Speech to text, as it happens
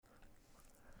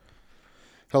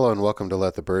Hello and welcome to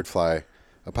Let the Bird Fly,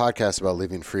 a podcast about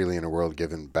living freely in a world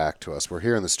given back to us. We're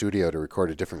here in the studio to record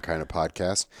a different kind of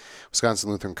podcast. Wisconsin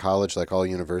Lutheran College, like all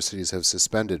universities, have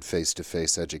suspended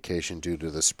face-to-face education due to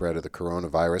the spread of the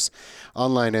coronavirus.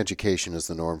 Online education is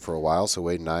the norm for a while, so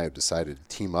Wade and I have decided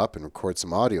to team up and record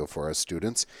some audio for our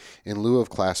students in lieu of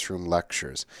classroom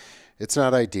lectures. It's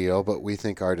not ideal, but we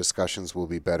think our discussions will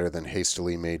be better than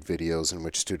hastily made videos in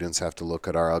which students have to look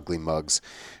at our ugly mugs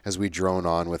as we drone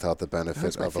on without the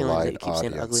benefit of a live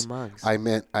audience. Ugly mugs.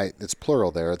 It's plural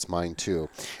there, it's mine too.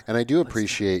 And I do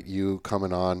appreciate you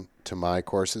coming on to my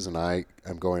courses, and I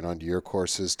am going on to your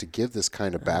courses to give this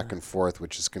kind of back and forth,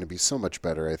 which is going to be so much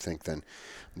better, I think,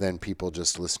 than people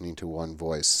just listening to one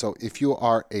voice. So if you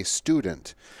are a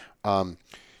student,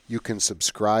 you can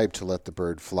subscribe to Let the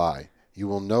Bird Fly. You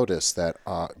will notice that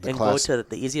go to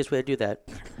the easiest way to do that.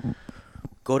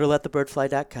 Go to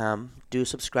letthebirdfly.com, do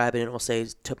subscribe, and it will say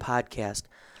to podcast,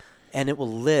 and it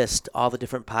will list all the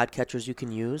different podcatchers you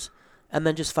can use, and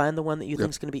then just find the one that you think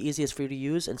is going to be easiest for you to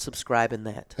use and subscribe in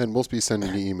that. And we'll be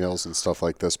sending you emails and stuff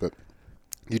like this, but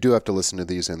you do have to listen to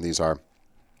these, and these are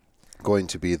going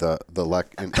to be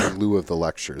in lieu of the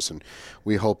lectures, and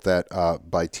we hope that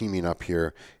by teaming up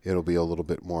here, it'll be a little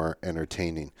bit more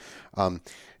entertaining.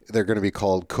 They're going to be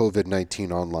called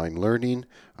COVID-19 Online Learning.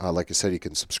 Like I said, you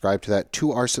can subscribe to that.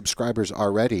 To our subscribers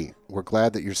already, we're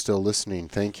glad that you're still listening.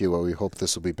 Thank you. We hope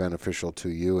this will be beneficial to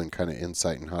you and kind of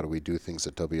insight in how do we do things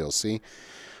at WLC.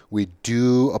 We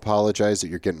do apologize that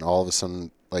you're getting all of a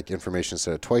sudden like information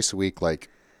instead of twice a week, like,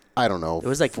 I don't know. It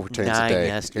was like 4 9 times a day.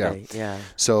 yesterday. Yeah.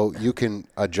 So you can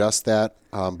adjust that,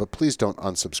 but please don't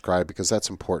unsubscribe because that's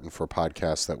important for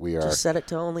podcasts that we are. Just set it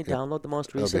to only download the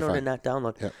most recent or to not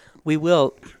download. Yep. We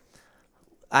will.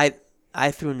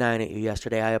 I threw 9 at you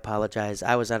yesterday. I apologize.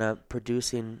 I was on a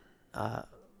producing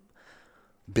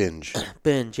binge.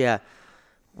 Yeah.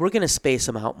 We're going to space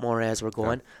them out more as we're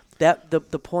going. Yeah. The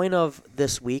point of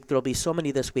this week, there'll be so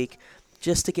many this week,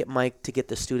 just to get Mike to get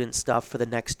the student stuff for the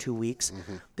next 2 weeks,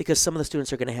 because some of the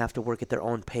students are going to have to work at their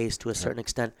own pace to a certain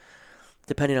extent,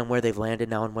 depending on where they've landed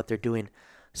now and what they're doing.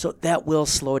 So that will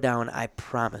slow down, I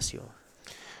promise you.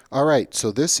 All right.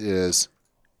 So this is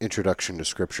Introduction to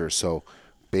Scripture. So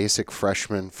basic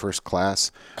freshman, first class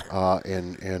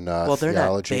in well, they're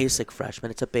theology. Not basic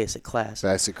freshmen. It's a basic class.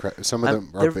 Some of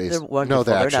them are basic. They're wonderful. No,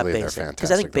 they're not they're basic. fantastic.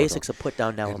 Because I think basic's a put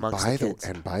down now amongst the kids.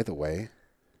 And by the way,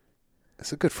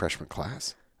 it's a good freshman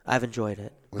class. I've enjoyed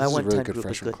it. My one-time really good group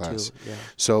is freshman good class. too. Yeah.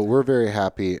 So we're very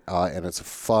happy, and it's a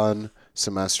fun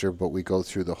semester, but we go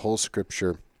through the whole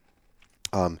Scripture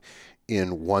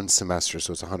in one semester,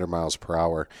 so it's 100 miles per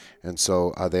hour. And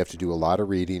so they have to do a lot of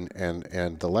reading, and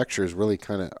the lectures really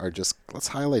kind of are just, let's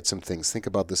highlight some things. Think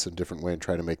about this in a different way and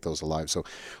try to make those alive. So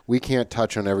we can't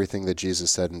touch on everything that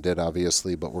Jesus said and did,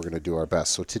 obviously, but we're going to do our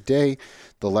best. So today,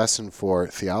 the lesson for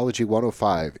Theology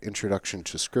 105, Introduction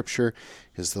to Scripture,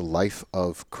 is the life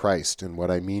of Christ. And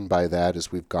what I mean by that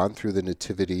is we've gone through the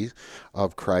nativity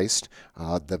of Christ,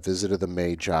 the visit of the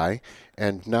Magi,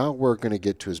 and now we're going to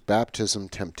get to his baptism,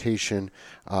 temptation,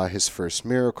 his first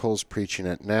miracles, preaching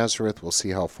at Nazareth. We'll see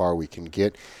how far we can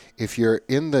get. If you're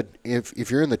in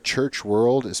the church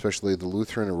world, especially the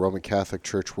Lutheran and Roman Catholic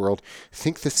Church world,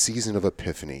 think the season of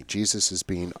Epiphany. Jesus is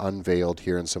being unveiled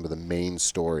here in some of the main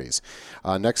stories.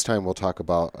 Next time we'll talk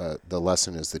about the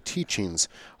lesson is the teachings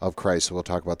of Christ. So we'll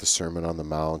talk about the Sermon on the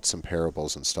Mount, some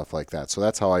parables and stuff like that. So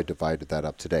that's how I divided that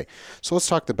up today. So let's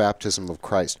talk the baptism of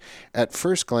Christ. At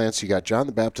first glance, you got John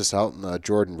the Baptist out in the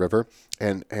Jordan River,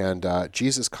 and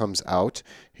Jesus comes out.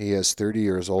 He is 30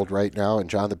 years old right now, and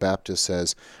John the Baptist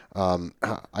says, I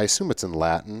assume it's in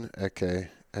Latin, Ecce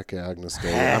Agnus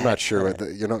Dei. I'm not sure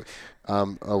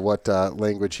what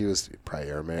language he was, probably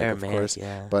Aramaic, of course.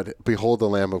 Yeah. But behold the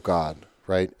Lamb of God,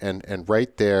 right? And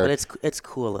right there. But it's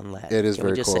cool in Latin. It is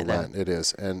very cool in Latin. It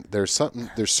is. And there's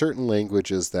certain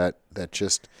languages that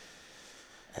just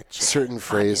certain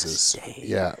phrases.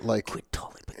 Yeah, like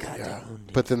yeah.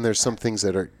 But then there's some things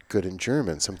that are good in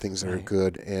German, some things that are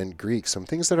good in Greek, some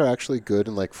things that are actually good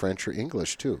in like French or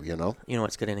English too, you know? You know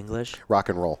what's good in English? Rock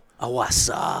and roll. Oh, what's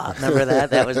up? Remember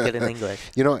that? That was good in English.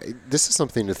 You know, this is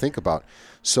something to think about.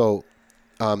 So,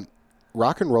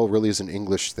 rock and roll really is an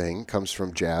English thing, comes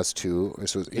from jazz too.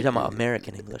 So you're talking about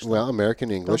American English. Well,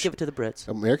 American English. Don't give it to the Brits.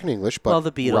 American English, but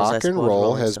the Beatles, rock and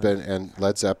roll has been, and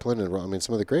Led Zeppelin, and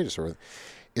some of the greatest.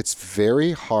 It's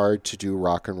very hard to do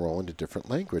rock and roll in a different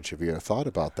language. Have you ever thought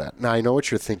about that? Now, I know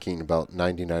what you're thinking about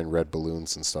 99 Red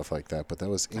Balloons and stuff like that, but that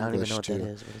was English I don't even know too. What that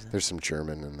is. What is that? There's some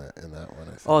German in that one, I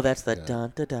think. Oh, that's the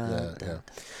dun-da-dun. Yeah, yeah.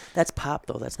 That's pop,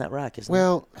 though. That's not rock, isn't it?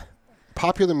 Well,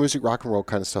 popular music, rock and roll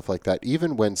kind of stuff like that,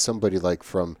 even when somebody like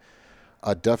from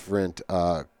a different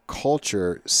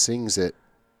culture sings it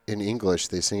in English.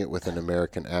 They sing it with an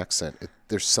American accent.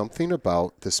 There's something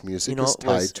about this music is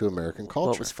tied to American culture.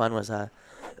 What was fun was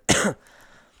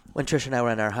when Trish and I were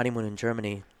on our honeymoon in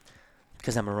Germany,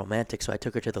 because I'm a romantic, so I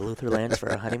took her to the Lutherlands for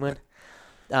our honeymoon.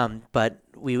 But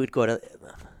we would go to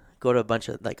a bunch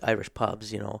of like Irish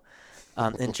pubs,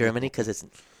 in Germany, because it's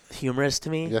humorous to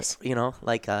me. Yes. I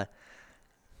don't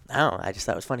know. I just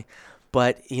thought it was funny.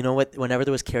 But you know what? Whenever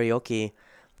there was karaoke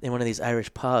in one of these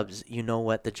Irish pubs, you know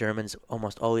what the Germans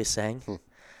almost always sang?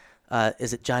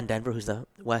 Is it John Denver, who's the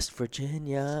West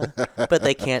Virginia? But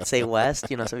they can't say West,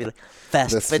 so it'd be like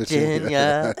West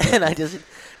Virginia. And it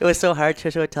was so hard.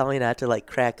 Trisha would tell me not to like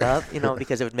crack up,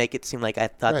 because it would make it seem like I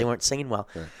thought they weren't singing well.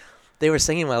 Right. They were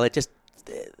singing well. It just,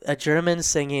 a German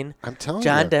singing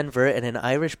John Denver in an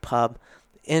Irish pub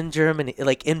in Germany,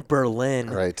 like in Berlin.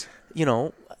 Right.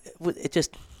 It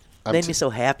just made me so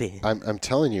happy. I'm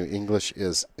telling you, English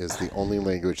is the only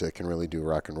language that can really do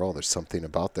rock and roll. There's something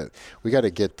about that. We got to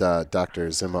get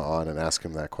Dr. Zima on and ask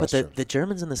him that question. But the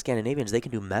Germans and the Scandinavians, they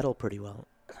can do metal pretty well.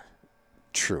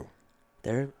 True.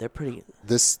 They're pretty.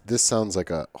 This sounds like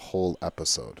a whole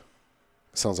episode.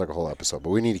 But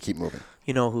we need to keep moving.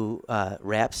 You know who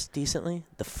raps decently?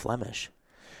 The Flemish.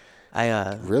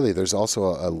 Really, there's also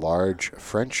a large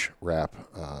French rap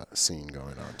scene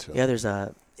going on too. Yeah, there's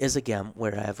Isegem,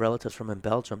 where I have relatives from in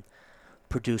Belgium,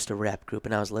 produced a rap group,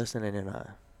 and I was listening, and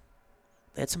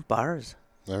they had some bars.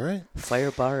 All right. Fire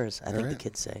bars, I think the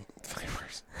kids say. Fire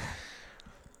bars.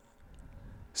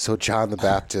 So John the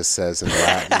Baptist says in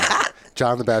Latin,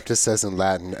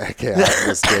 Ecce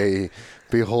Agnes Dei,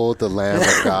 behold the Lamb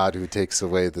of God who takes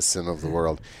away the sin of the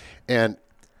world. And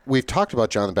we've talked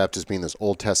about John the Baptist being this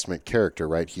Old Testament character,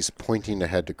 right? He's pointing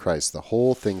ahead to Christ. The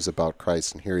whole thing's about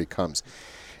Christ, and here he comes.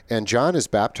 And John is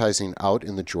baptizing out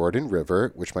in the Jordan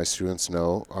River, which my students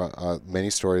know, many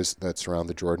stories that surround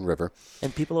the Jordan River.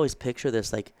 And people always picture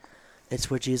this, like, it's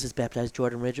where Jesus baptized.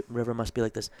 Jordan River must be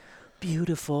like this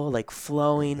beautiful, like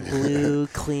flowing, blue,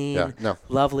 clean,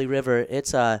 lovely river.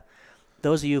 It's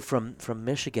those of you from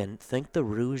Michigan, think the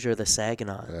Rouge or the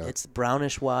Saginaw. Yeah. It's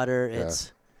brownish water.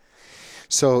 It's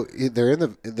So they're in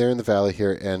the valley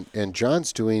here, and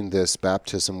John's doing this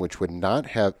baptism, which would not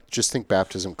have, just think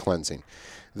baptism cleansing.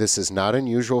 This is not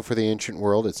unusual for the ancient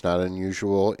world. It's not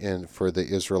unusual for the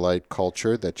Israelite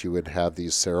culture that you would have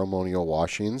these ceremonial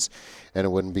washings, and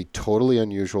it wouldn't be totally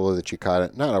unusual that you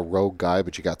got not a rogue guy,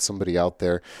 but you got somebody out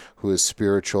there who is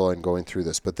spiritual and going through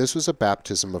this. But this was a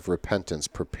baptism of repentance,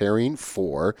 preparing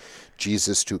for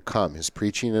Jesus to come. His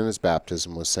preaching and his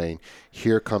baptism was saying,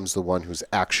 here comes the one who's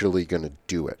actually going to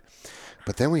do it.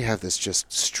 But then we have this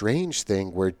just strange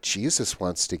thing where Jesus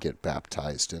wants to get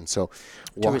baptized. And so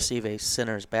to receive a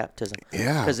sinner's baptism.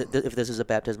 Yeah. Because if this is a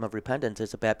baptism of repentance,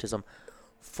 it's a baptism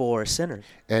for sinners.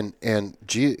 And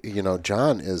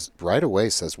John is right away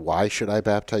says, why should I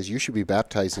baptize? You should be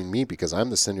baptizing me because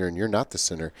I'm the sinner and you're not the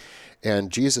sinner.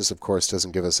 And Jesus, of course,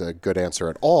 doesn't give us a good answer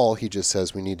at all. He just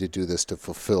says we need to do this to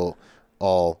fulfill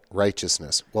all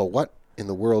righteousness. Well, what in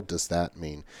the world does that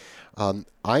mean?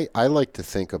 I like to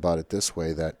think about it this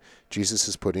way, that Jesus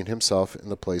is putting himself in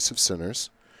the place of sinners.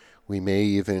 We may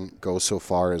even go so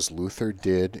far as Luther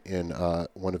did in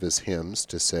one of his hymns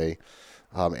to say,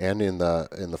 and in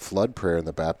the flood prayer in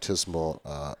the baptismal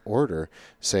order,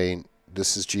 saying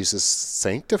this is Jesus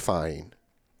sanctifying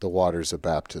the waters of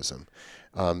baptism.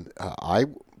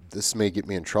 This may get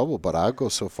me in trouble, but I'll go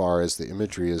so far as the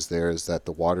imagery is there is that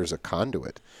the water's a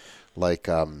conduit, like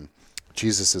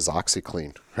Jesus is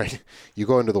OxyClean, right? You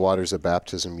go into the waters of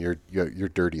baptism, you're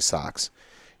dirty socks.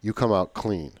 You come out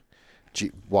clean.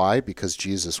 Why? Because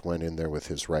Jesus went in there with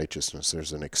his righteousness.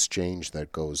 There's an exchange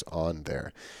that goes on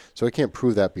there. So I can't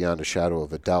prove that beyond a shadow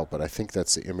of a doubt, but I think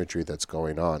that's the imagery that's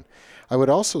going on. I would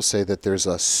also say that there's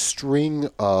a string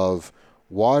of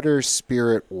water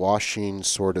spirit washing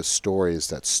sort of stories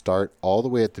that start all the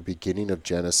way at the beginning of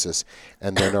Genesis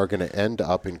and then are going to end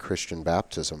up in Christian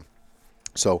baptism.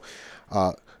 So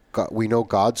we know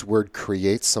God's word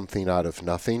creates something out of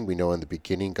nothing. We know in the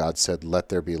beginning God said, let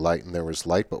there be light, and there was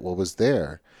light. But what was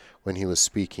there when he was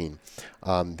speaking?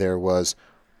 There was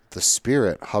the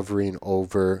Spirit hovering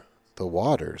over the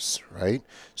waters, right?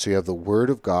 So you have the word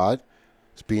of God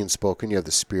being spoken, you have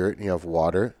the Spirit, and you have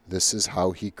water. This is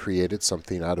how he created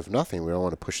something out of nothing. We don't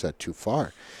want to push that too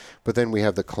far. But then we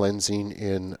have the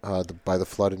cleansing by the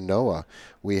flood in Noah.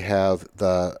 We have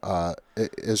the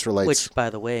Israelites. Which, by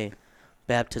the way,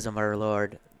 baptism of our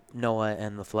Lord, Noah,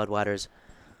 and the floodwaters,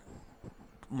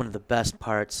 one of the best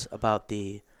parts about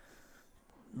the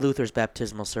Luther's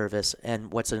baptismal service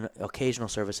and what's an occasional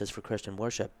services for Christian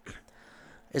worship.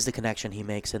 is the connection he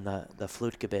makes in the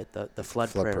Flutgebet, the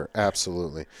flood prayer.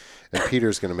 Absolutely. And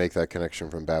Peter's going to make that connection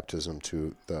from baptism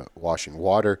to the washing.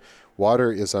 Water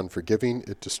is unforgiving.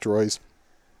 It destroys,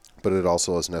 but it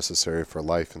also is necessary for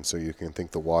life. And so you can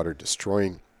think the water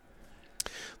destroying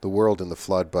the world in the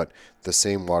flood, but the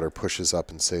same water pushes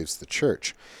up and saves the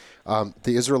church. The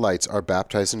Israelites are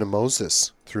baptized into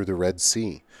Moses through the Red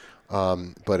Sea,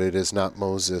 but it is not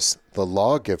Moses, the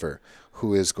lawgiver,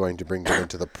 who is going to bring them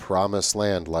into the promised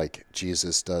land like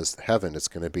Jesus does heaven. It's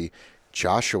going to be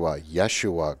Joshua,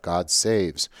 Yeshua, God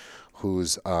saves,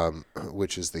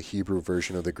 which is the Hebrew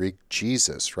version of the Greek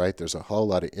Jesus, right? There's a whole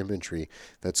lot of imagery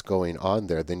that's going on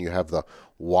there. Then you have the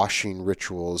washing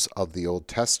rituals of the Old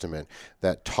Testament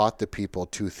that taught the people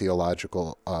two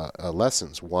theological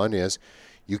lessons. One is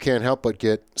you can't help but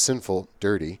get sinful,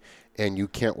 dirty, and you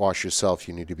can't wash yourself.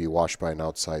 You need to be washed by an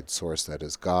outside source, that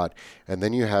is God. And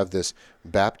then you have this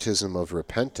baptism of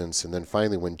repentance. And then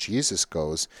finally, when Jesus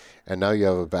goes, and now you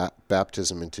have a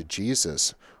baptism into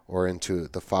Jesus, or into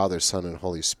the Father, Son, and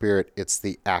Holy Spirit, it's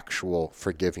the actual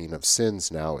forgiving of sins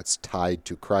now. It's tied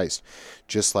to Christ.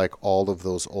 Just like all of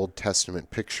those Old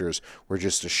Testament pictures were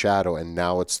just a shadow, and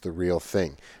now it's the real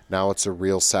thing. Now it's a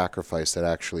real sacrifice that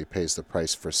actually pays the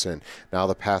price for sin. Now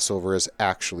the Passover is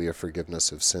actually a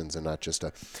forgiveness of sins and not just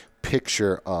a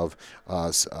picture of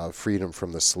freedom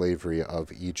from the slavery of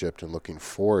Egypt and looking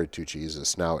forward to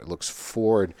Jesus. Now it looks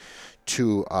forward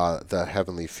to the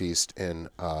heavenly feast and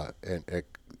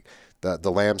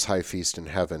the Lamb's high feast in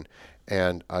heaven,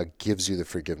 and gives you the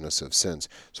forgiveness of sins.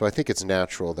 So I think it's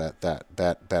natural that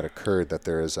occurred, that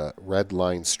there is a red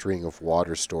line string of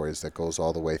water stories that goes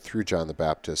all the way through John the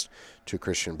Baptist to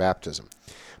Christian baptism.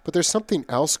 But there's something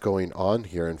else going on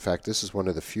here. In fact, this is one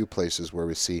of the few places where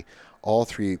we see all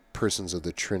three persons of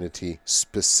the Trinity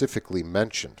specifically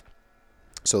mentioned.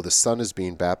 So the Son is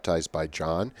being baptized by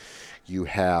John. You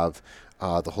have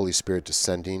the Holy Spirit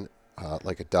descending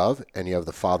like a dove, and you have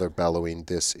the Father bellowing,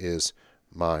 "This is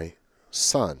my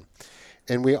Son."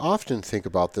 And we often think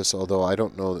about this, although I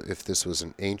don't know if this was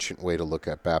an ancient way to look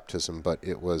at baptism, but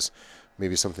it was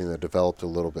maybe something that developed a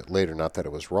little bit later, not that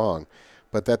it was wrong,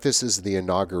 but that this is the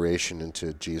inauguration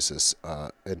into Jesus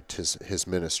and his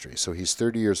ministry. So he's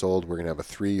 30 years old. We're going to have a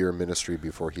 3-year ministry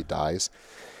before he dies.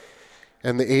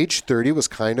 And the age 30 was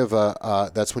kind of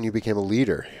that's when you became a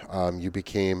leader. You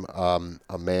became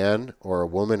a man or a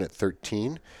woman at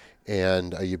 13,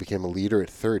 and you became a leader at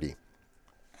 30.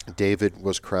 David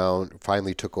was crowned,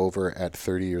 finally took over at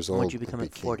 30 years old. When did you become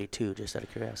at 42, just out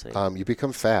of curiosity? You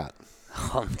become fat.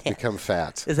 Oh, man. Become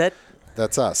fat. Is that?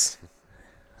 That's us.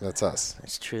 That's us.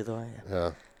 That's true, though.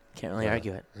 Yeah. Can't really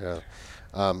argue it. Yeah.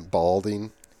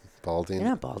 Balding. You're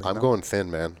not balding. I'm going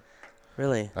thin, man.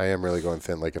 Really? I am really going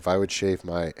thin. Like, if I would shave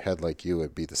my head like you,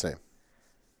 it'd be the same.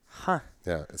 Huh.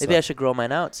 Yeah. Maybe I should grow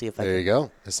mine out, see if I can. There you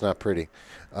go. It's not pretty.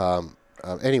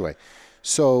 Anyway,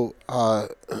 so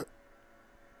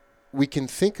we can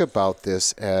think about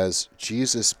this as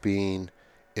Jesus being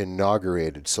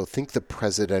inaugurated. So think the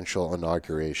presidential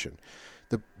inauguration.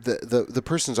 The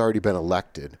person's already been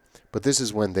elected, but this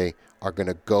is when they are going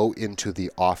to go into the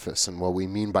office. And what we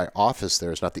mean by office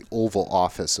there is not the Oval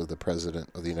Office of the President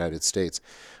of the United States,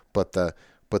 but the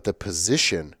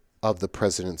position of the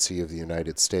presidency of the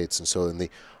United States. And so in the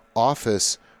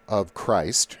office of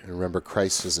Christ, and remember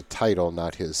Christ is a title,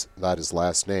 not his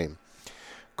last name.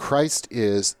 Christ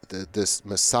is this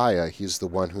Messiah. He's the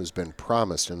one who's been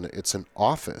promised, and it's an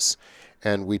office.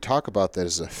 And we talk about that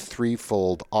as a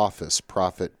threefold office: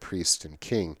 prophet, priest, and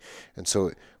king. And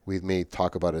so we may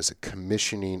talk about it as a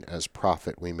commissioning as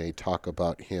prophet. We may talk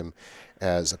about him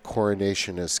as a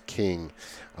coronation as king,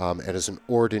 and as an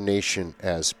ordination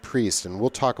as priest. And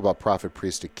we'll talk about prophet,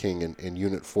 priest, and king in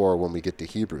Unit 4 when we get to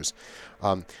Hebrews.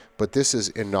 But this is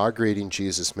inaugurating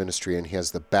Jesus' ministry, and he has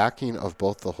the backing of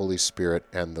both the Holy Spirit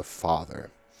and the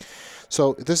Father.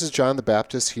 So this is John the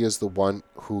Baptist. He is the one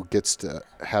who gets to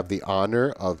have the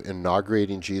honor of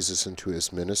inaugurating Jesus into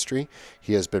his ministry.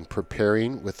 He has been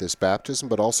preparing with his baptism,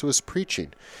 but also his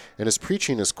preaching. And his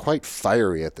preaching is quite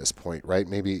fiery at this point, right?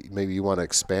 Maybe you want to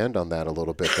expand on that a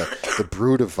little bit. The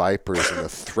brood of vipers and the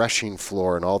threshing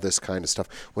floor and all this kind of stuff.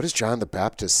 What is John the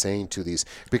Baptist saying to these?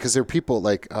 Because there are people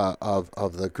like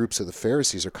of the groups of the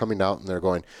Pharisees are coming out and they're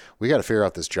going, we got to figure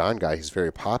out this John guy. He's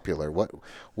very popular.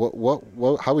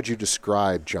 How would you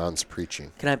describe John's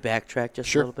preaching? Can I backtrack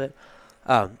just Sure. a little bit?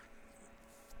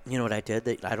 You know what I did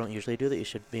that I don't usually do that you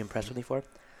should be impressed with me for?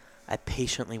 I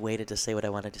patiently waited to say what I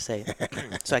wanted to say.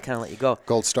 So I kind of let you go.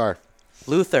 Gold star.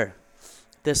 Luther.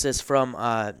 This is from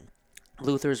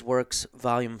Luther's Works,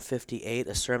 Volume 58,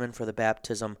 A Sermon for the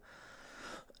Baptism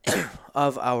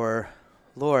of Our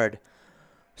Lord.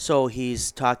 So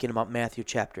he's talking about Matthew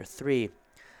chapter 3,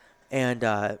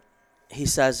 and he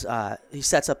says he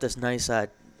sets up this nice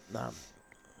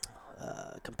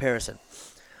comparison.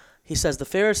 He says the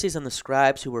Pharisees and the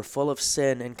scribes who were full of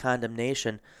sin and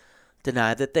condemnation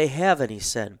deny that they have any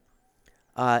sin.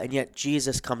 And yet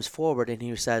Jesus comes forward and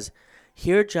he says,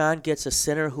 here John gets a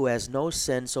sinner who has no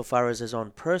sin so far as his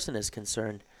own person is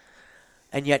concerned,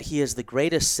 and yet he is the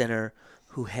greatest sinner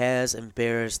who has and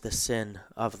bears the sin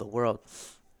of the world.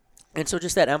 And so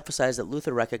just that emphasize that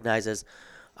Luther recognizes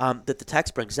that the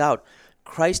text brings out,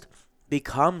 Christ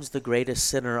becomes the greatest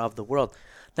sinner of the world.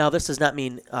 Now, this does not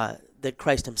mean that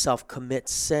Christ himself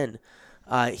commits sin.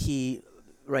 He's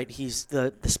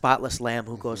the spotless lamb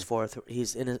who goes forth.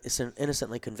 He's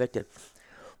innocently convicted.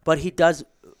 But he does,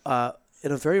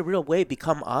 in a very real way,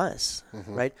 become us,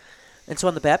 right? And so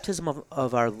in the baptism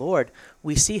of our Lord,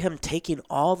 we see him taking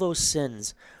all those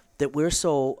sins that we're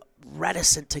so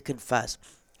reticent to confess,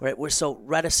 right? We're so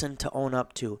reticent to own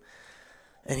up to.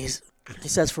 And he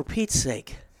says, for Pete's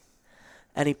sake,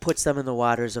 and he puts them in the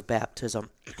waters of baptism.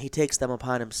 He takes them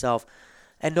upon himself.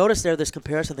 And notice there this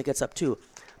comparison that gets up too.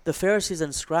 The Pharisees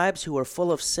and scribes who are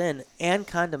full of sin and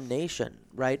condemnation,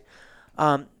 right?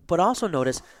 But also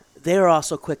notice they are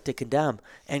also quick to condemn.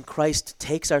 And Christ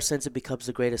takes our sins and becomes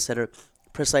the greatest sinner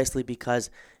precisely because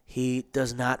he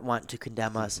does not want to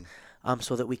condemn us.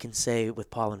 So that we can say with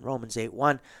Paul in Romans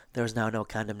 8:1, there is now no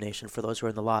condemnation for those who are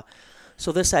in the law.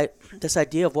 So this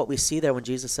idea of what we see there when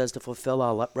Jesus says to fulfill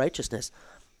all righteousness,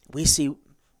 we see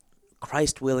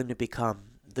Christ willing to become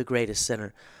the greatest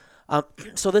sinner.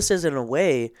 So this is in a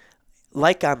way,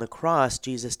 like on the cross,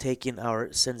 Jesus taking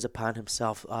our sins upon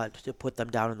himself to put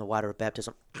them down in the water of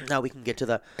baptism. Now we can get to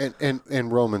the...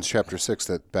 And Romans chapter 6,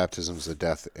 that baptism is a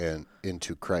death and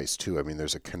into Christ too. I mean,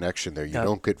 there's a connection there. You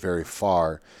don't get very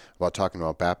far about talking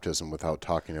about baptism without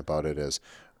talking about it as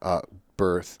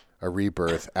birth, a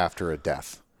rebirth after a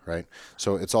death, right?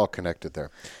 So it's all connected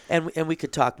there. And we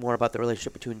could talk more about the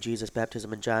relationship between Jesus'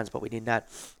 baptism and John's, but we need not.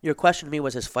 Your question to me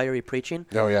was his fiery preaching.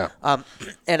 Oh, yeah.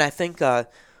 And I think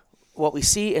what we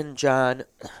see in John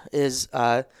is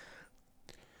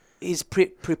he's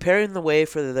preparing the way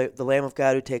for the Lamb of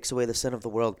God who takes away the sin of the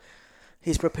world.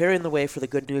 He's preparing the way for the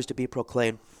good news to be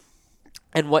proclaimed.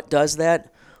 And what does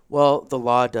that? Well, the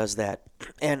law does that.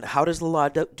 And how does the law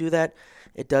do that?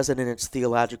 It does it in its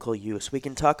theological use. We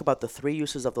can talk about the three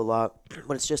uses of the law,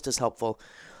 but it's just as helpful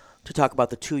to talk about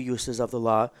the two uses of the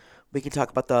law. We can talk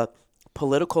about the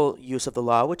political use of the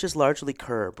law, which is largely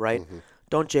curb, right?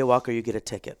 Don't jaywalk or you get a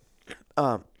ticket.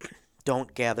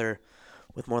 Don't gather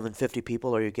with more than 50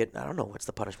 people or you get, I don't know, what's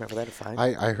the punishment for that, a fine?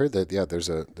 I heard that, yeah, there's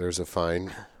a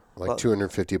fine, like well,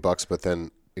 $250, but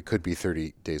then it could be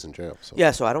 30 days in jail. So.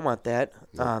 Yeah, so I don't want that,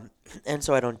 and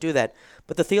so I don't do that.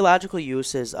 But the theological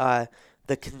use is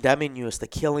the condemning use, the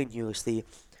killing use, the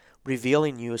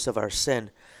revealing use of our sin.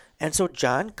 And so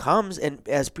John comes, and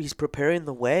as he's preparing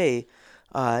the way,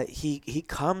 he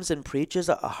comes and preaches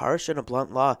a harsh and a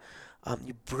blunt law.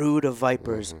 You brood of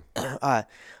vipers.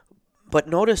 But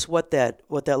notice what that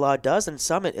law does. In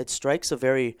some, it strikes a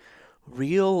very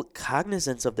real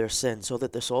cognizance of their sin, so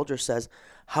that the soldier says,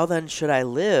 "How then should I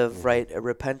live, right, a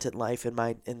repentant life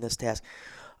in this task?"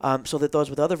 So that those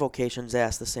with other vocations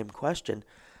ask the same question.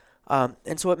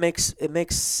 And so it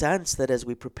makes sense that as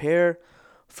we prepare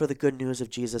for the good news of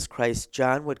Jesus Christ,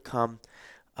 John would come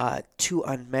to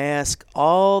unmask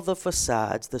all the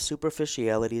facades, the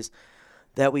superficialities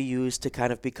that we use to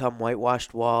kind of become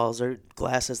whitewashed walls or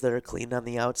glasses that are clean on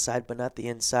the outside but not the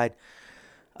inside,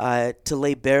 to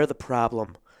lay bare the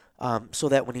problem, so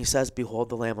that when he says, "Behold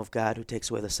the Lamb of God who takes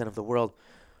away the sin of the world,"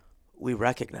 we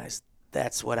recognize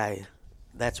that's what I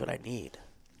need.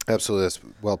 Absolutely, that's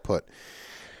well put.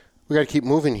 We got to keep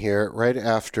moving here. Right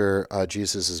after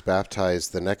Jesus is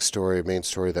baptized, the next story, main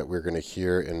story that we're going to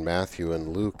hear in Matthew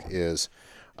and Luke is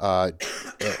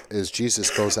Jesus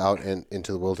goes out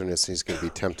into the wilderness and he's going to be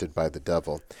tempted by the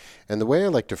devil. And the way I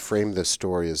like to frame this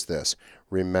story is this.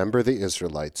 Remember the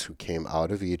Israelites who came out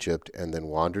of Egypt and then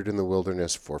wandered in the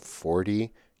wilderness for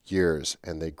 40 years,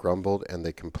 and they grumbled and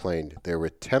they complained. They were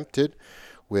tempted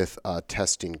with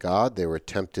testing God. They were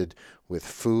tempted with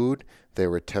food. They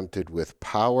were tempted with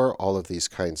power, all of these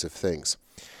kinds of things.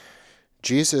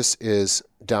 Jesus is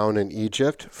down in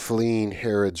Egypt, fleeing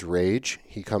Herod's rage.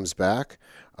 He comes back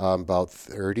about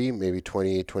 30, maybe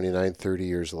 28, 29, 30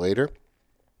 years later.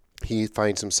 He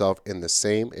finds himself in the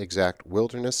same exact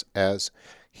wilderness as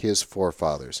his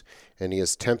forefathers, and he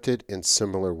is tempted in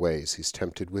similar ways. He's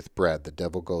tempted with bread. The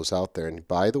devil goes out there, and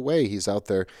by the way, he's out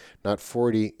there not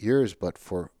 40 years, but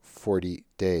for 40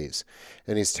 days.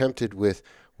 And he's tempted with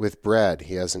with bread.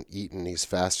 He hasn't eaten. He's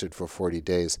fasted for 40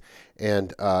 days.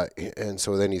 And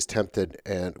so then he's tempted,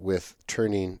 and with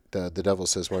turning, the devil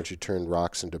says, why don't you turn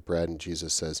rocks into bread? And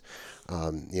Jesus says,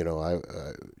 I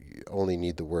only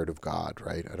need the word of God,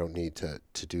 right? I don't need to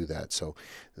do that. So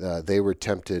they were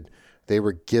tempted. They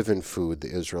were given food,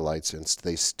 the Israelites, and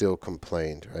they still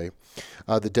complained, right?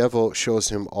 The devil shows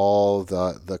him all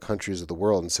the countries of the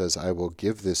world and says, I will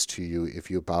give this to you if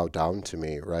you bow down to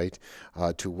me, right?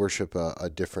 To worship a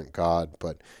different God,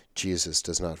 but Jesus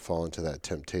does not fall into that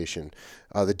temptation.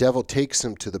 The devil takes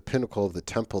him to the pinnacle of the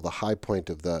temple, the high point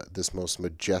of this most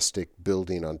majestic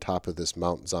building on top of this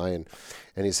Mount Zion,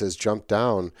 and he says, jump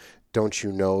down. Don't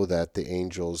you know that the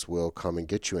angels will come and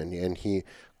get you? And he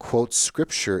quotes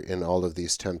scripture in all of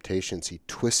these temptations. He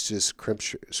twists his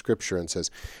scripture and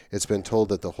says, it's been told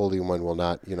that the Holy One will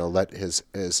not, let his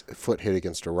foot hit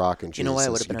against a rock. And Jesus, you know why I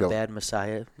would says, have been a bad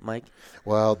Messiah, Mike?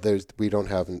 Well, we don't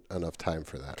have enough time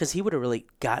for that. Because he would have really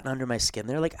gotten under my skin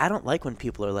there. Like, I don't like when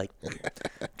people are like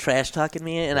trash talking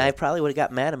me, and I probably would have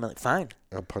got mad. I'm like, fine.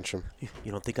 I'll punch him.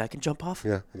 You don't think I can jump off?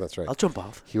 Yeah, that's right. I'll jump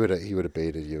off. He would have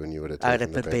baited you, and you would have. I would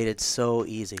have been baited so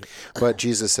easy. But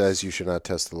Jesus says you should not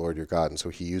test the Lord your God, and so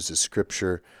he uses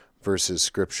scripture versus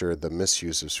scripture, the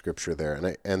misuse of scripture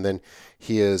there, and then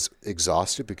he is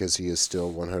exhausted because he is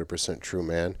still 100% true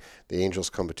man. The angels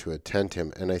come to attend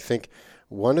him, and I think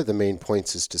one of the main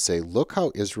points is to say, look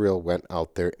how Israel went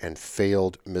out there and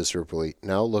failed miserably.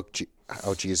 Now look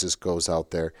how Jesus goes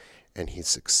out there and he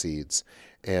succeeds.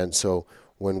 And so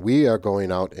when we are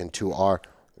going out into our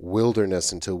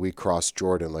wilderness until we cross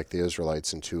Jordan like the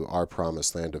Israelites into our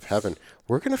promised land of heaven,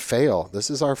 we're going to fail. This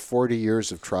is our 40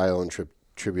 years of trial and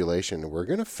tribulation, and we're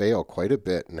going to fail quite a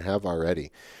bit and have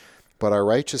already. But our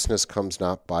righteousness comes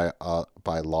not by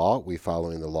law, we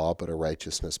following the law, but a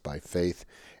righteousness by faith.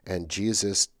 And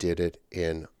Jesus did it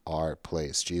in our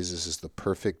place. Jesus is the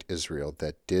perfect Israel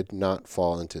that did not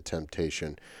fall into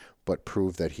temptation, but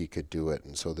proved that he could do it.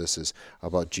 And so this is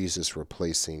about Jesus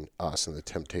replacing us and the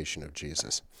temptation of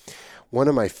Jesus. One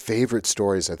of my favorite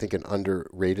stories, I think an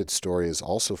underrated story, is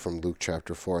also from Luke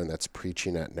chapter 4, and that's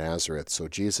preaching at Nazareth. So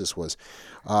Jesus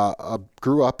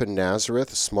grew up in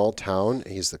Nazareth, a small town.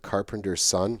 He's the carpenter's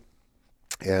son,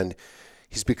 and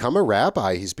he's become a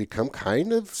rabbi. He's become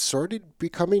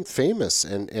becoming famous,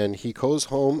 and he goes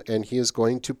home and he is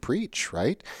going to preach,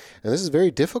 right? And this is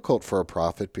very difficult for a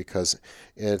prophet because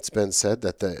it's been said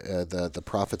that the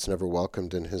prophet's never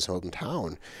welcomed in his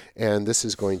hometown, and this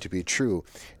is going to be true.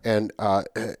 And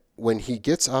when he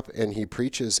gets up and he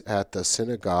preaches at the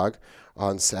synagogue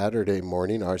on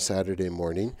our Saturday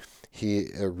morning, he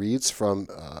reads from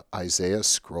Isaiah's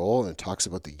scroll and talks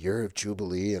about the year of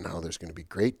Jubilee and how there's going to be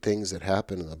great things that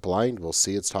happen and the blind will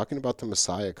see. It's talking about the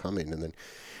Messiah coming. And then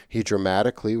he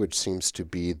dramatically, which seems to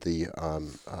be the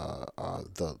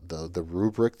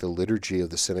rubric, the liturgy of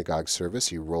the synagogue service,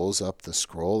 he rolls up the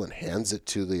scroll and hands it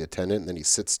to the attendant, and then he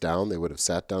sits down. They would have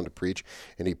sat down to preach,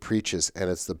 and he preaches, and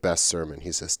it's the best sermon.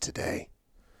 He says, today,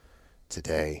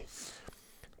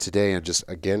 I'm just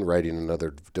again writing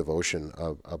another devotion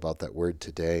about that word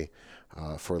today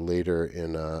for later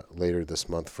this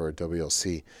month for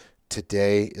WLC.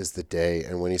 Today is the day,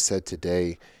 and when he said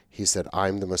today, he said,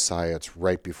 "I'm the Messiah. It's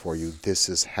right before you. This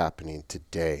is happening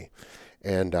today,"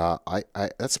 and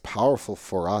that's powerful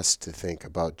for us to think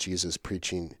about Jesus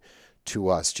preaching to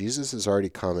us. Jesus has already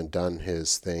come and done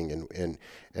his thing,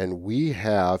 and we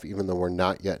have, even though we're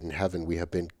not yet in heaven, we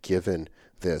have been given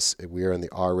this. We are in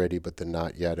the already but the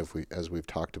not yet, as we've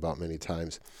talked about many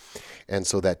times. And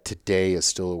so that today is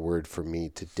still a word for me.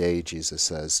 Today, Jesus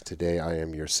says, today I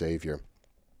am your Savior.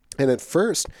 And at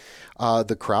first,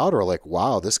 the crowd are like,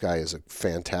 wow, this guy is a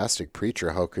fantastic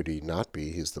preacher. How could he not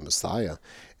be? He's the Messiah.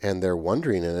 And they're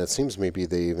wondering, and it seems maybe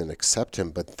they even accept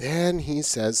him. But then he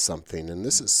says something, and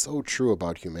this is so true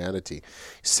about humanity.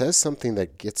 He says something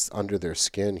that gets under their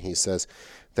skin. He says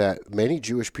that many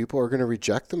Jewish people are going to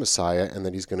reject the Messiah and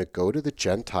that he's going to go to the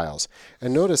Gentiles.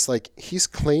 And notice, like, he's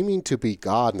claiming to be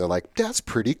God, and they're like, that's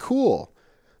pretty cool.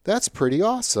 That's pretty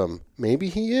awesome. Maybe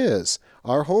he is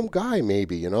our home guy.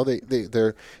 Maybe,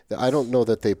 they're. I don't know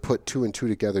that they put two and two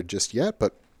together just yet,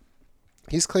 but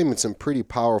he's claiming some pretty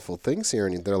powerful things here,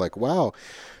 and they're like, wow.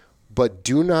 But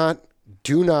do not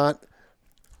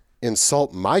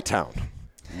insult my town,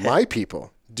 my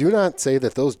people. Do not say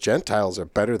that those Gentiles are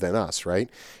better than us, right?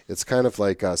 It's kind of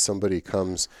like somebody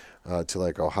comes to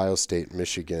like Ohio State,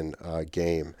 Michigan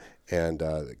game, and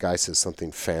the guy says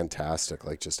something fantastic,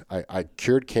 like just, I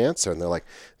cured cancer. And they're like,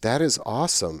 that is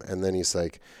awesome. And then he's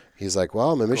like, He's like,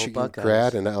 well, I'm a Michigan Buckeyes.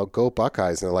 grad, and I'll go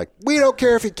Buckeyes. And they're like, we don't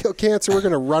care if you kill cancer. We're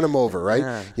going to run him over, right?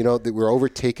 Yeah. You know, we're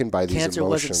overtaken by these Cancer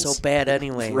emotions. wasn't so bad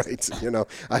anyway. Right. You know,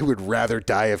 I would rather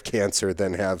die of cancer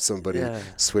than have somebody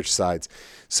switch sides.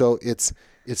 So it's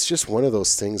just one of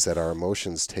those things that our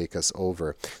emotions take us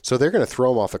over. So they're going to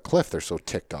throw him off a cliff. They're so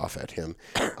ticked off at him.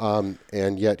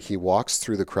 And yet he walks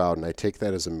through the crowd, and I take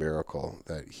that as a miracle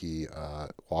that he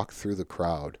walked through the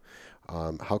crowd.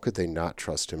 How could they not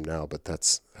trust him now? But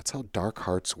that's how dark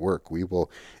hearts work. We will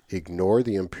ignore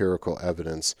the empirical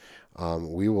evidence.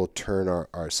 We will turn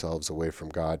ourselves away from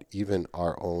God, even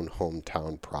our own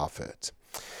hometown prophet.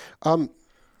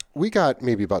 We got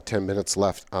maybe about 10 minutes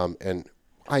left, and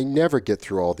I never get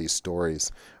through all these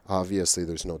stories. Obviously,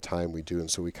 there's no time we do, and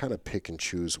so we kind of pick and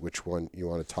choose which one you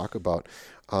want to talk about.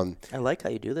 I like how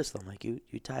you do this, though, Mike. You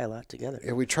tie a lot together.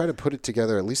 And we try to put it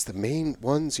together, at least the main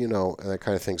ones, you know, and that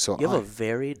kind of thing. So You have a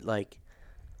very,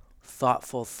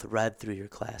 thoughtful thread through your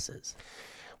classes.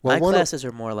 Well, My classes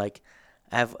are more like,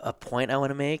 I have a point I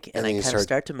want to make, and I kind of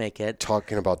start to make it.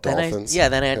 Talking about dolphins.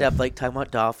 Then I end up talking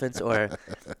about dolphins, or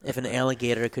if an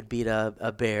alligator could beat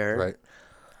a bear. Right.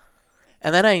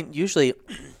 And then I usually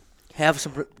have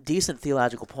some decent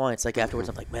theological points. Like afterwards,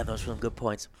 I'm like, man, those were some good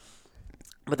points.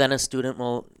 But then a student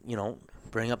will,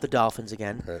 bring up the dolphins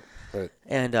again. Right.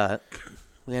 And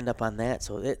we end up on that.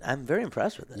 So I'm very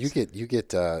impressed with this. You get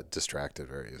distracted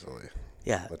very easily.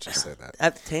 Yeah. Let's just say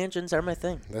that. Tangents are my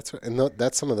thing. That's right. And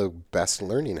that's some of the best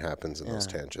learning happens in those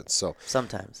tangents. So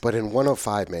sometimes. But in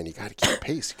 105, man, you got to keep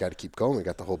pace. You got to keep going. We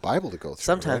got the whole Bible to go through.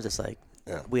 Sometimes right?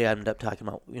 It's we end up talking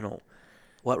about,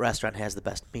 what restaurant has the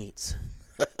best meats,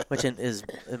 which in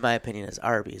my opinion, is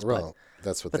Arby's. Well,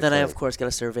 that's what. But then I, of course, got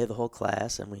to survey the whole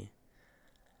class, and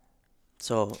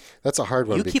So that's a hard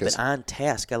one. You keep it on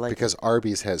task. I like because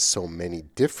Arby's has so many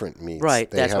different meats.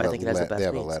 Right. That's why I think it has the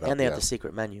best meats, and they have the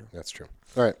secret menu. That's true.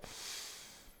 All right.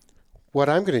 What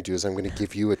I'm going to do is I'm going to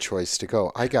give you a choice to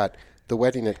go. I got the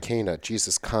wedding at Cana.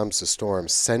 Jesus calms the storm.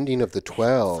 Sending of the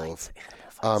 12.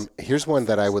 Here's one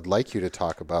that I would like you to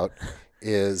talk about.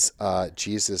 Is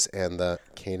Jesus and the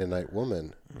Canaanite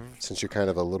woman, since you're kind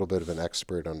of a little bit of an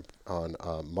expert on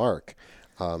Mark.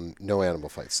 No animal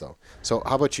fights, though. So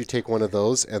how about you take one of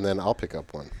those, and then I'll pick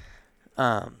up one.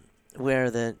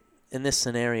 In this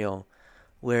scenario,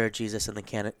 where Jesus and the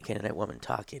Canaanite woman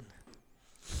talking?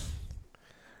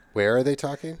 Where are they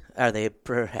talking? Are they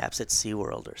perhaps at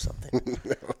SeaWorld or something?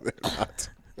 No, they're not.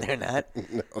 They're not?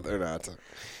 No, they're not.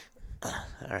 All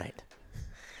right.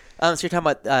 So you're talking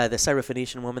about the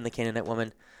Syrophoenician woman, the Canaanite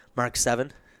woman, Mark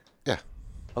 7? Yeah.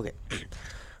 Okay. I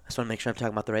just want to make sure I'm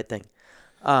talking about the right thing.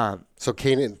 So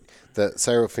Canaan, the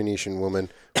Syrophoenician woman,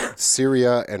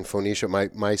 Syria and Phoenicia,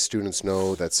 my students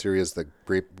know that Syria is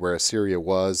where Assyria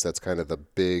was. That's kind of the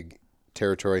big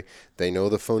territory. They know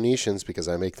the Phoenicians because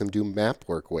I make them do map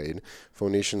work, Wade.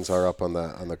 Phoenicians are up on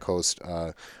the coast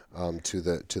to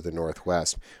the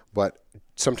northwest. But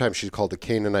sometimes she's called the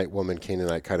Canaanite woman,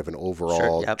 Canaanite kind of an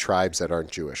overall tribes that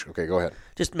aren't Jewish. Okay, go ahead.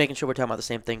 Just making sure we're talking about the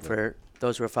same thing for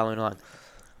those who are following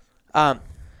along.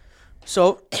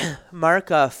 So Mark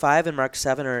 5 and Mark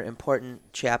 7 are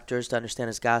important chapters to understand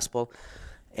his gospel.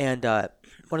 And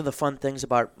one of the fun things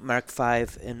about Mark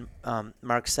 5 and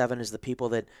Mark 7 is the people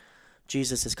that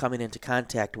Jesus is coming into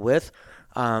contact with.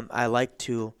 I like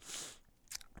to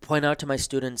point out to my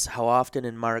students how often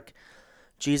in Mark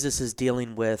Jesus is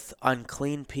dealing with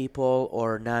unclean people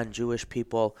or non-Jewish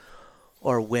people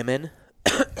or women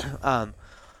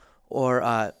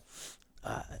or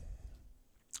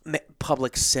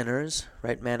public sinners,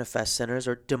 right? Manifest sinners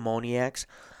or demoniacs.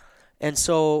 And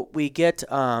so we get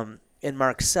in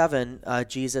Mark 7,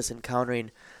 Jesus encountering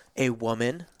a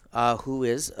woman who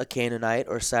is a Canaanite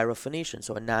or Syrophoenician,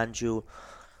 so a non-Jew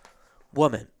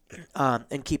woman.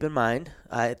 And keep in mind,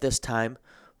 at this time,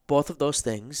 both of those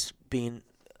things, being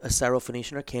a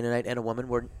Syrophoenician or Canaanite and a woman,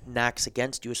 were knocks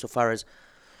against you so far as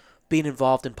being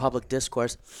involved in public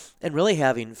discourse and really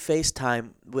having face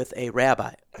time with a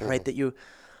rabbi, right? That you,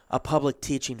 a public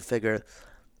teaching figure.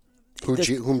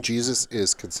 Whom Jesus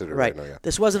is considered right now, yeah.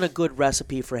 This wasn't a good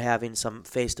recipe for having some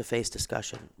face-to-face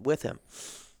discussion with him.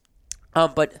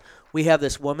 But we have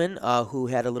this woman who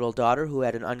had a little daughter who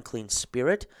had an unclean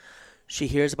spirit. She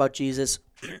hears about Jesus,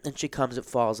 and she comes and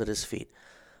falls at his feet.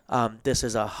 This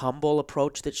is a humble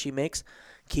approach that she makes.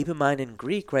 Keep in mind in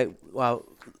Greek, right,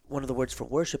 one of the words for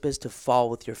worship is to fall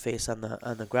with your face on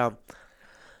the ground.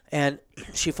 And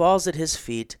she falls at his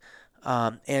feet,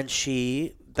 and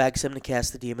she begs him to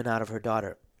cast the demon out of her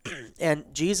daughter. And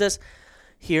Jesus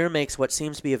here makes what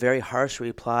seems to be a very harsh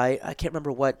reply. I can't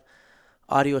remember what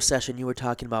audio session you were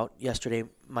talking about yesterday,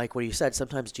 Mike, where you said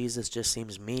sometimes Jesus just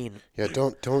seems mean. Yeah,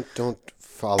 don't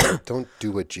follow. Don't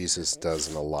do what Jesus does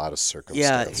in a lot of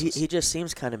circumstances. Yeah, he just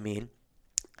seems kind of mean.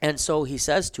 And so he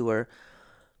says to her,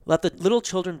 "Let the little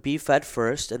children be fed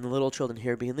first, and the little children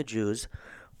here being the Jews,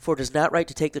 for it is not right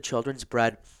to take the children's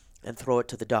bread and throw it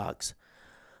to the dogs."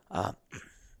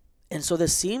 And so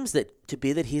this seems to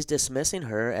be that he's dismissing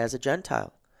her as a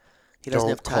Gentile. He doesn't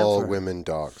have time call for her. women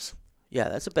dogs. Yeah,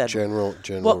 that's a bad general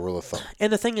well, rule of thumb.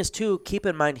 And the thing is, too, keep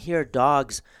in mind here,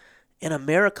 dogs, in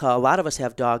America, a lot of us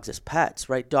have dogs as pets,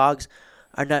 right? Dogs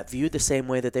are not viewed the same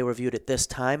way that they were viewed at this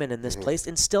time and in this place,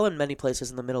 and still in many places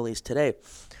in the Middle East today.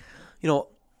 You know,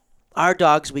 our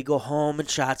dogs, we go home, and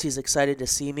Shotzi's excited to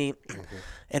see me,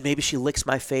 and maybe she licks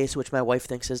my face, which my wife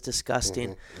thinks is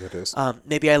disgusting. It is.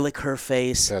 Maybe I lick her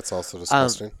face. That's also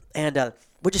disgusting. And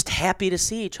we're just happy to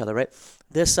see each other, right?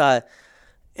 This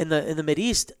in the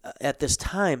Mideast at this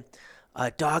time,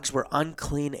 dogs were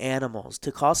unclean animals.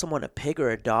 To call someone a pig or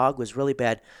a dog was really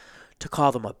bad. To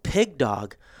call them a pig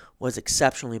dog was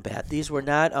exceptionally bad. These were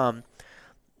not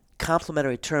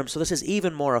complimentary terms, so this is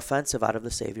even more offensive out of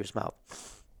the Savior's mouth.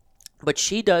 But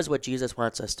she does what Jesus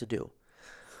wants us to do.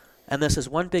 And this is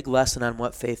one big lesson on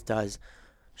what faith does.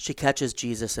 She catches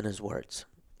Jesus in his words,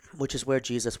 which is where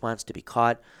Jesus wants to be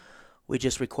caught. We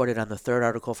just recorded on the third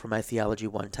article for my Theology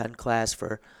 110 class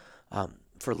for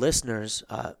listeners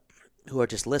who are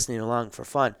just listening along for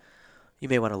fun. You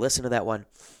may want to listen to that one.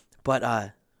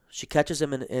 But she catches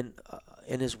him in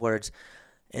his words,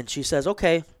 and she says,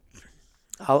 "Okay,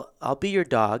 I'll be your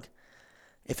dog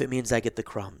if it means I get the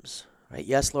crumbs." Right?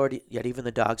 "Yes, Lord, yet even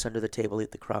the dogs under the table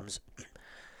eat the crumbs."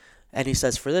 And he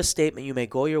says, "For this statement you may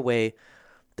go your way.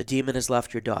 The demon has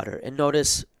left your daughter." And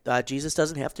notice, Jesus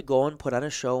doesn't have to go and put on a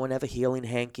show and have a healing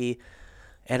hanky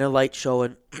and a light show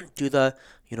and do the,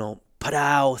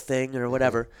 padow thing or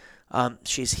whatever.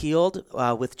 She's healed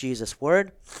with Jesus'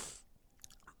 word.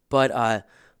 But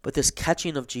this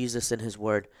catching of Jesus in his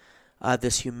word,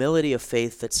 this humility of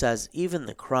faith that says, even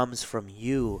the crumbs from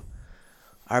you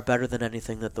are better than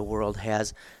anything that the world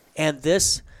has. And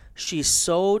this, she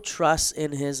so trusts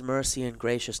in his mercy and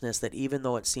graciousness that even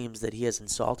though it seems that he has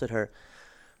insulted her,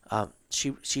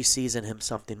 she sees in him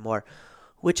something more,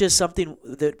 which is something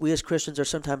that we as Christians are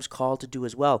sometimes called to do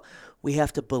as well. We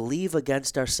have to believe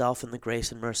against ourselves in the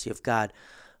grace and mercy of God.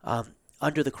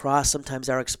 Under the cross, sometimes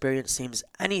our experience seems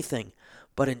anything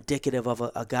but indicative of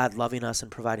a God loving us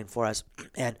and providing for us.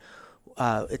 And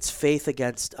it's faith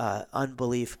against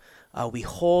unbelief. We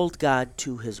hold God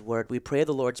to his word. We pray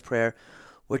the Lord's Prayer,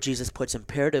 where Jesus puts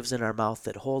imperatives in our mouth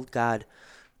that hold God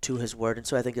to his word. And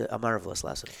so I think a marvelous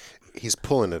lesson. He's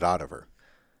pulling it out of her,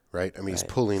 right? I mean, he's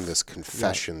pulling this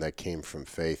confession that came from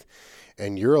faith.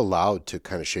 And you're allowed to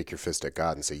kind of shake your fist at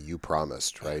God and say, you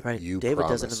promised, right? Right. You David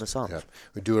promised. does it in the Psalms. Yeah.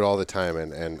 We do it all the time.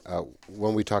 And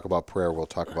when we talk about prayer, we'll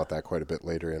talk about that quite a bit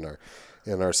later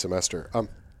in our semester.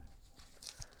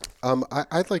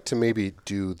 I'd like to maybe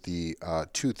do the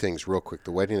two things real quick: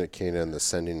 the wedding at Cana and the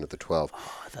sending of the 12.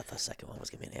 Oh, I thought the second one was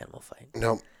going to be an animal fight.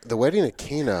 No, the wedding at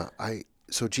Cana.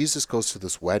 So Jesus goes to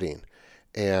this wedding,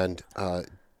 and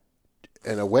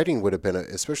a wedding would have been,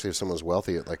 especially if someone's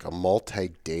wealthy, like a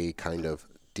multi-day kind of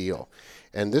deal.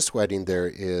 And this wedding, there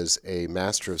is a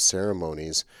master of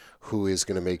ceremonies who is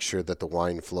going to make sure that the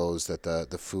wine flows, that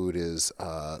the food is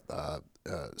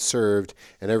served,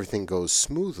 and everything goes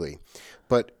smoothly.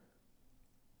 But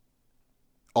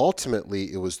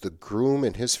ultimately, it was the groom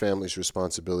and his family's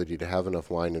responsibility to have enough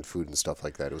wine and food and stuff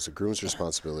like that. It was the groom's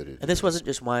responsibility. And this wasn't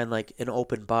just wine like an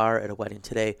open bar at a wedding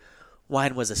today.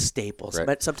 Wine was a staple.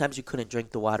 Right. Sometimes you couldn't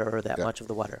drink the water or that much of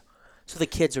the water. So the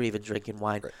kids are even drinking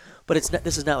wine. Right. But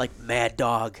this is not like Mad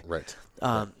Dog. Right.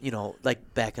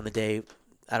 Like back in the day.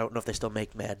 I don't know if they still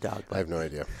make Mad Dog. But, I have no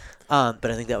idea. But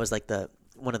I think that was like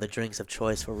one of the drinks of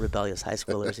choice for rebellious high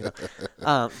schoolers.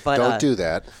 But don't do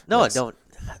that. No, Yes.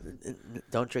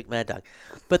 don't drink Mad Dog.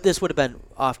 But this would have been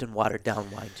often watered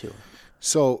down wine too.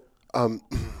 So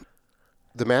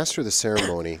the master of the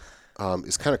ceremony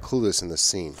is kind of clueless in this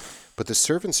scene, but the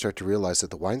servants start to realize that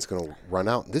the wine's going to run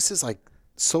out. This is like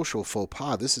social faux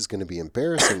pas. This is going to be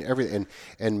embarrassing. Everything.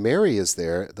 And Mary is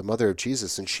there, the mother of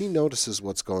Jesus, and she notices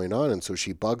what's going on, and so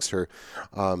she bugs her,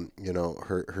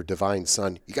 her divine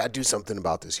son. You got to do something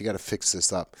about this. You got to fix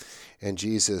this up. And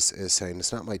Jesus is saying,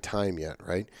 it's not my time yet,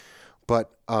 right?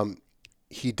 But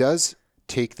he does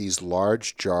take these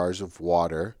large jars of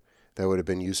water that would have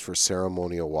been used for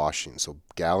ceremonial washing, so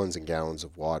gallons and gallons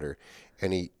of water,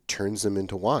 and he turns them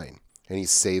into wine, and he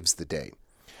saves the day.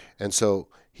 And so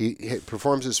he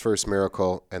performs his first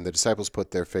miracle, and the disciples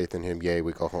put their faith in him. Yay,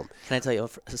 we go home. Can I tell you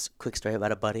a quick story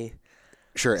about a buddy?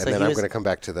 Sure, and So then he I'm was- going to come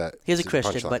back to that. He was a to the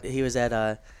Christian, punchline. but he was at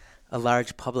a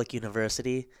large public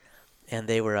university, and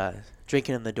they were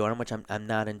drinking in the dorm, which I'm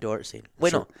not endorsing.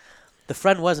 Wait, Sure. no, the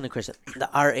friend wasn't a Christian. The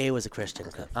RA was a Christian,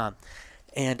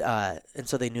 and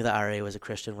so they knew the RA was a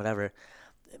Christian, whatever.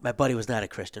 My buddy was not a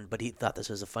Christian, but he thought this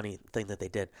was a funny thing that they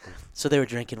did. So they were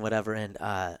drinking whatever, and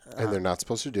and they're not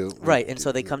supposed to do. right, and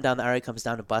so they come down. The RA comes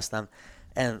down to bust them,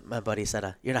 and my buddy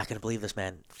said, "You're not going to believe this,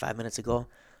 man. 5 minutes ago,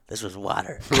 this was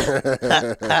water."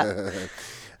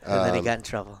 And then he got in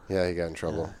trouble. Yeah, he got in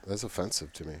trouble. That's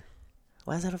offensive to me.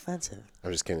 Why is that offensive?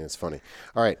 I'm just kidding. It's funny.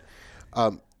 All right.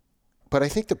 But I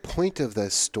think the point of the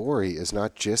story is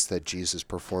not just that Jesus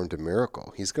performed a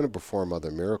miracle. He's going to perform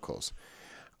other miracles.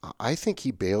 I think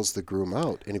he bails the groom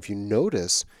out. And if you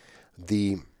notice,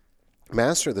 the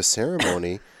master of the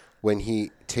ceremony, when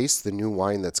he tastes the new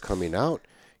wine that's coming out,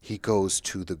 he goes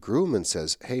to the groom and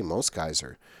says, hey, most guys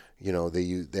are,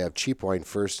 they have cheap wine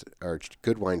first, or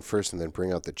good wine first, and then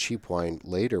bring out the cheap wine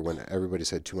later when everybody's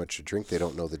had too much to drink. They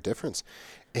don't know the difference.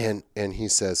 And he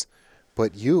says,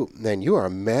 but you are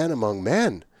a man among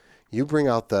men. You bring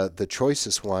out the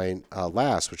choicest wine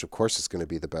last, which of course is going to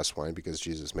be the best wine because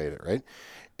Jesus made it, right?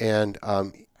 And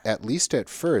at least at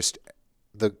first,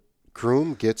 the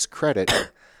groom gets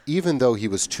credit, even though he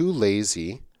was too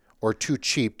lazy or too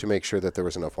cheap to make sure that there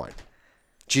was enough wine.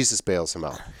 Jesus bails him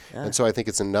out. Yeah. And so I think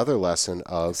it's another lesson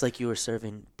of... It's like you were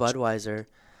serving Budweiser,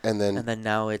 and then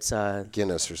now it's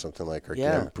Guinness or something like, or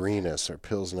Yeah. Gambrinus or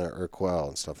Pilsner or Quell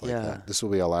and stuff like Yeah. that. This will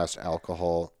be our last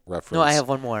alcohol reference. No, I have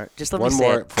one more. Just let one me say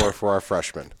more it. for our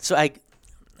freshmen. So I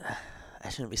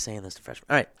shouldn't be saying this to freshmen.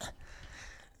 All right.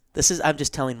 I'm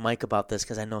just telling Mike about this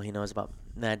because I know he knows about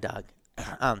Mad Dog.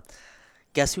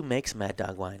 Guess who makes Mad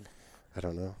Dog wine? I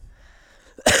don't know.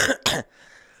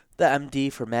 The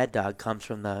MD for Mad Dog comes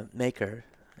from the maker.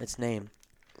 Its name.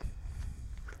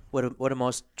 What do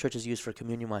most churches use for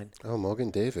communion wine? Oh,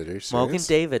 Mogan David. Are you serious? Mogan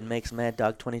David makes Mad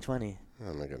Dog 2020.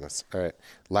 Oh, my goodness. All right.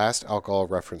 Last alcohol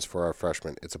reference for our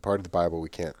freshmen. It's a part of the Bible. We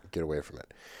can't get away from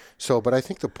it. So, but I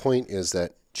think the point is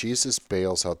that Jesus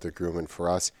bails out the groom, and for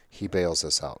us, he bails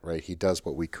us out, right? He does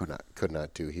what we could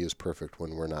not do. He is perfect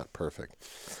when we're not perfect.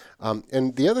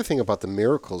 And the other thing about the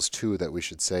miracles, too, that we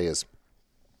should say is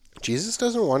Jesus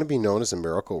doesn't want to be known as a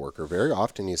miracle worker. Very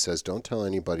often he says, don't tell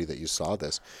anybody that you saw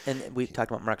this. And we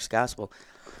talked about Mark's Gospel.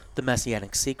 The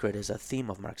Messianic secret is a theme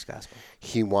of Mark's Gospel.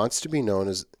 He wants to be known,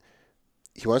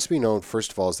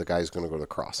 first of all, as the guy who's going to go to the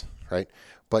cross, right?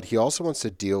 But he also wants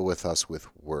to deal with us with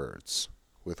words.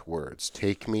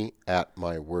 Take me at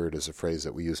my word is a phrase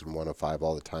that we use in 105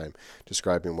 all the time,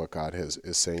 describing what God is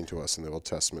saying to us in the Old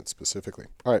Testament specifically.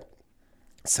 All right.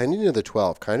 Sending to the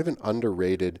 12, kind of an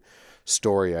underrated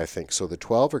story, I think. So the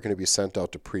 12 are going to be sent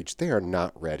out to preach. They are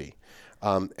not ready.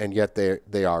 And yet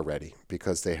they are ready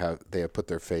because they have put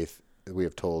their faith, we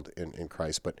have told, in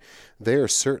Christ. But they are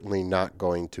certainly not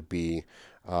going to be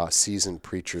seasoned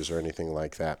preachers or anything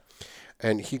like that.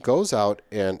 And he goes out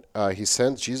and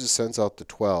Jesus sends out the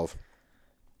 12,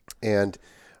 and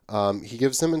he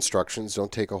gives them instructions.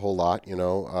 Don't take a whole lot,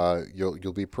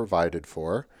 you'll be provided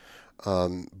for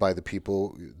by the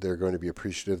people. They're going to be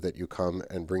appreciative that you come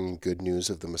and bring good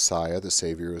news of the Messiah, the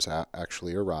Savior who has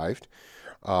actually arrived.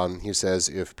 He says,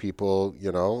 if people,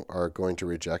 are going to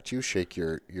reject you, shake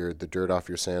the dirt off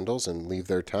your sandals and leave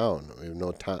their town. We have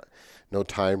no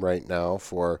time right now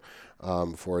for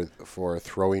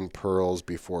throwing pearls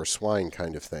before swine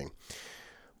kind of thing.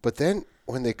 But then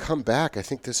when they come back, I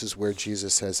think this is where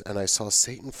Jesus says, and I saw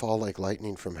Satan fall like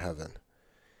lightning from heaven.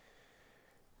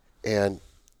 And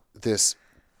this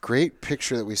great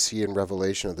picture that we see in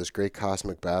Revelation of this great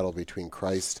cosmic battle between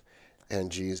Christ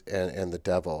and Jesus and the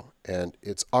devil, and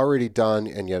it's already done,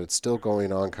 and yet it's still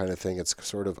going on, kind of thing. It's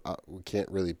sort of we can't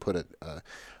really put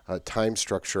a time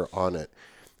structure on it,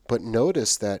 but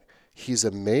notice that he's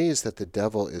amazed that the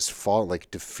devil is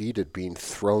defeated, being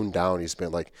thrown down. He's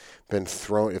been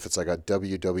thrown. If it's like a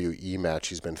WWE match,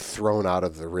 he's been thrown out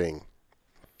of the ring.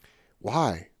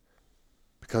 Why?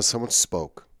 Because someone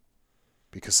spoke.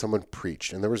 Because someone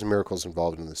preached. And there was miracles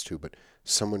involved in this too, but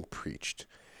someone preached.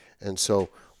 And so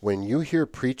when you hear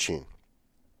preaching,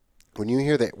 when you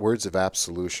hear the words of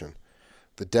absolution,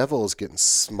 the devil is getting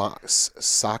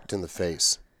socked in the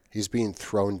face. He's being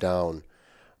thrown down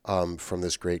from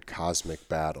this great cosmic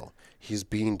battle. He's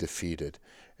being defeated.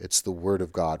 It's the word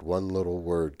of God. One little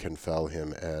word can fell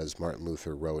him, as Martin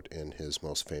Luther wrote in his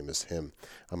most famous hymn,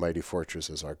 A Mighty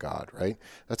Fortress is Our God, right?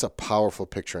 That's a powerful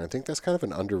picture. And I think that's kind of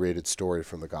an underrated story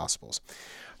from the Gospels.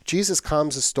 Jesus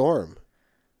calms a storm.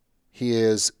 He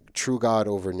is true God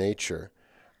over nature.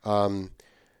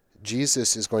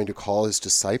 Jesus is going to call his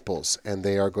disciples, and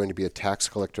they are going to be a tax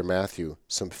collector, Matthew,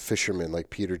 some fishermen like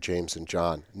Peter, James, and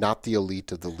John, not the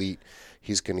elite of the elite.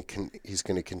 He's going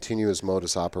to continue his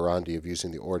modus operandi of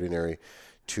using the ordinary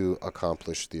to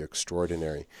accomplish the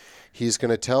extraordinary. He's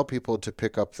going to tell people to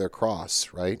pick up their cross,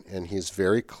 right? And he's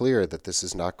very clear that this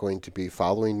is not going to be,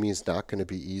 following me is not going to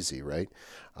be easy, right?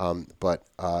 But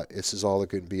this is all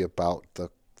going to be about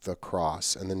the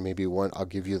cross. And then maybe I'll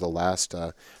give you the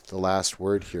last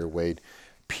word here, Wade.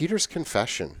 Peter's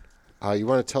confession. You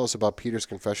want to tell us about Peter's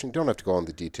confession? You don't have to go on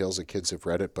the details. The kids have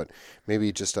read it, but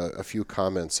maybe just a few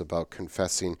comments about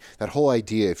confessing. That whole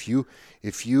idea, if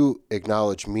you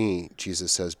acknowledge me,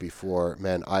 Jesus says, before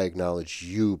men, I acknowledge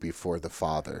you before the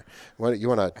Father. You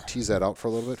want to tease that out for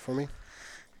a little bit for me?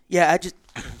 Yeah,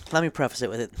 let me preface it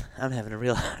with it. I'm having a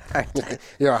real hard time.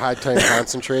 You're a hard time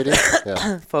concentrating?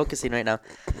 Yeah. Focusing right now.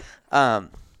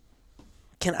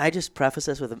 Can I just preface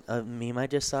this with a meme I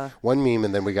just saw? One meme,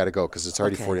 and then we got to go because it's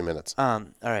already 40 minutes. All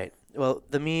right. Well,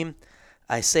 the meme,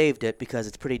 I saved it because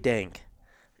it's pretty dank,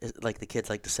 like the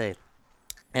kids like to say.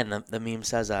 And the meme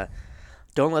says,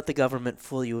 don't let the government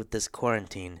fool you with this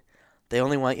quarantine. They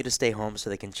only want you to stay home so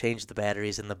they can change the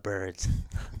batteries in the birds.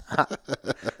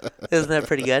 Isn't that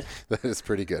pretty good? That is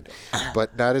pretty good,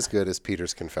 but not as good as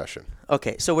Peter's confession.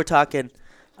 Okay, so we're talking,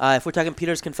 if we're talking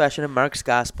Peter's confession and Mark's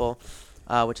gospel,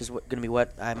 which is going to be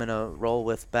what I'm going to roll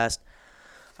with best.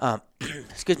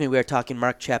 Excuse me, we are talking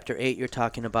Mark chapter 8. You're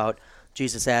talking about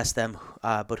Jesus asked them,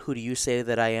 but who do you say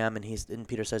that I am? And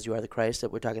Peter says, you are the Christ.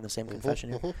 That we're talking the same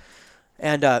confession here.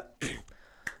 And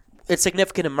it's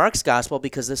significant in Mark's gospel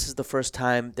because this is the first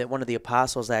time that one of the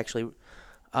apostles actually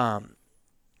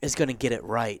is going to get it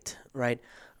right?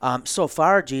 So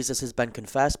far, Jesus has been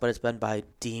confessed, but it's been by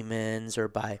demons or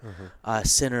by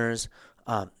sinners.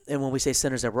 And when we say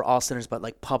sinners, that we're all sinners, but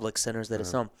like public sinners that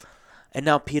is known. And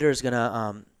now Peter's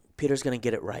gonna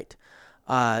get it right.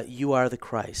 You are the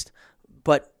Christ.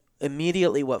 But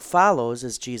immediately, what follows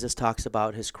is Jesus talks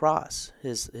about his cross,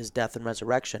 his death and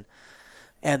resurrection,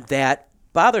 and that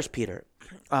bothers Peter.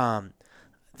 That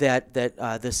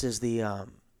this is the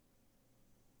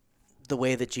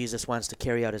way that Jesus wants to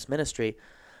carry out his ministry.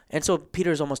 And so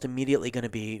Peter's almost immediately going to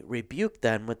be rebuked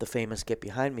then with the famous "Get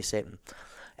behind me, Satan."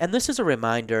 And this is a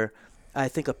reminder, I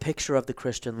think a picture of the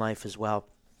Christian life as well,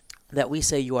 that we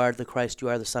say you are the Christ, you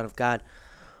are the Son of God,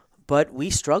 but we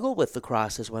struggle with the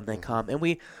crosses when they come. And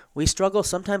we struggle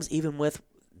sometimes even with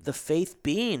the faith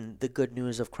being the good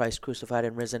news of Christ crucified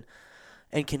and risen,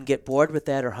 and can get bored with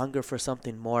that or hunger for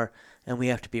something more. And we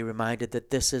have to be reminded that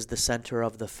this is the center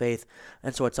of the faith.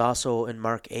 And so it's also in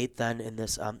Mark 8 then in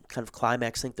this kind of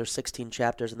climax. I think there's 16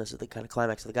 chapters, and this is the kind of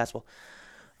climax of the gospel,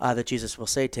 that Jesus will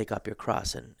say, take up your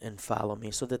cross and follow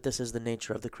me, so that this is the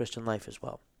nature of the Christian life as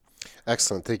well.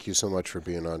 Excellent. Thank you so much for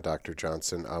being on, Dr.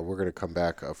 Johnson. We're going to come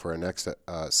back for our next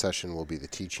session will be the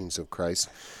teachings of Christ,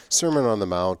 Sermon on the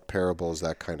Mount, parables,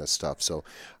 that kind of stuff. So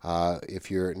if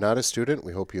you're not a student,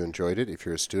 we hope you enjoyed it. If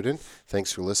you're a student,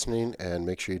 thanks for listening, and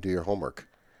make sure you do your homework.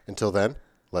 Until then,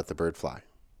 let the bird fly.